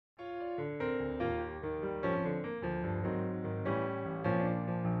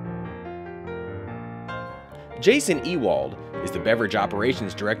Jason Ewald is the Beverage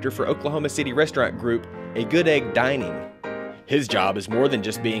Operations Director for Oklahoma City restaurant group A Good Egg Dining. His job is more than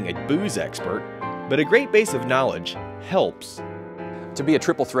just being a booze expert, but a great base of knowledge helps. To be a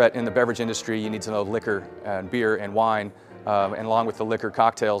triple threat in the beverage industry, you need to know liquor and beer and wine, and along with the liquor,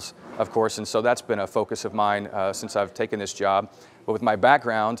 cocktails, of course, and so that's been a focus of mine since I've taken this job. But with my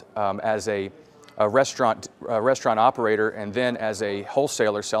background as a restaurant operator and then as a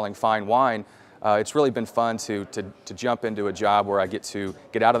wholesaler selling fine wine, it's really been fun to jump into a job where I get to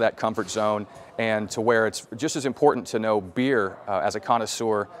get out of that comfort zone and to where it's just as important to know beer as a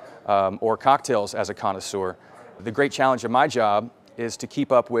connoisseur or cocktails as a connoisseur. The great challenge of my job is to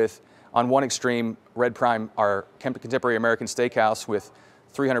keep up with, on one extreme, Red Prime, our contemporary American steakhouse with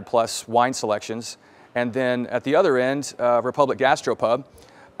 300 plus wine selections, and then at the other end, Republic Gastropub,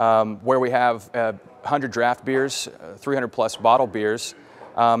 where we have 100 draft beers, 300 plus bottled beers.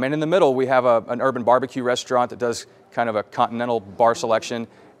 And in the middle, we have an urban barbecue restaurant that does kind of a continental bar selection.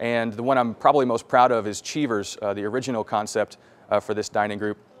 And the one I'm probably most proud of is Cheevers, the original concept for this dining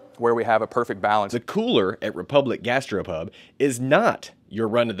group, where we have a perfect balance. The cooler at Republic Gastropub is not your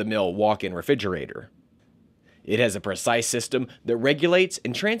run-of-the-mill walk-in refrigerator. It has a precise system that regulates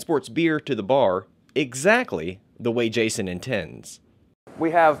and transports beer to the bar exactly the way Jason intends.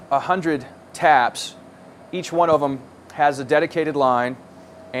 We have 100 taps. Each one of them has a dedicated line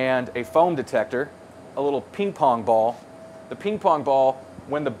and a foam detector, a little ping pong ball. The ping pong ball,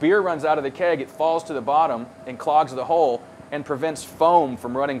 when the beer runs out of the keg, it falls to the bottom and clogs the hole and prevents foam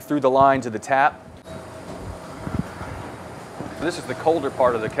from running through the line to the tap. This is the colder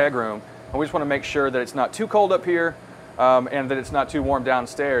part of the keg room, and we just want to make sure that it's not too cold up here and that it's not too warm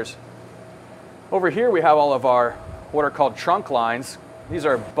downstairs. Over here we have all of our what are called trunk lines. These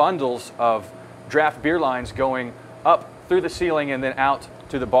are bundles of draft beer lines going up through the ceiling and then out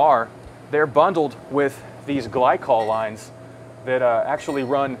to the bar. They're bundled with these glycol lines that actually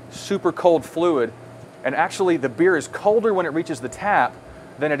run super cold fluid, and actually the beer is colder when it reaches the tap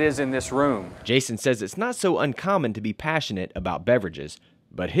than it is in this room. Jason says it's not so uncommon to be passionate about beverages,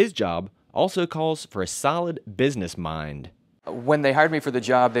 but his job also calls for a solid business mind. When they hired me for the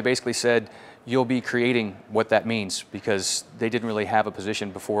job, they basically said, you'll be creating what that means, because they didn't really have a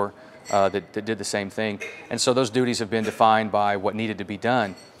position before that did the same thing. And so those duties have been defined by what needed to be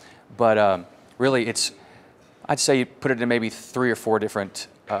done. But really, I'd say you put it in maybe 3 or 4 different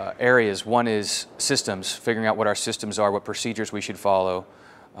areas. One is systems, figuring out what our systems are, what procedures we should follow.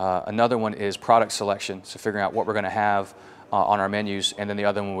 Another one is product selection, so figuring out what we're going to have on our menus. And then the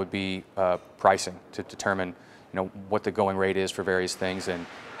other one would be pricing, to determine what the going rate is for various things and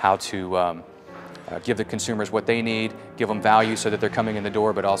how to give the consumers what they need, give them value so that they're coming in the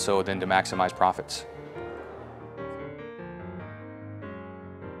door, but also then to maximize profits.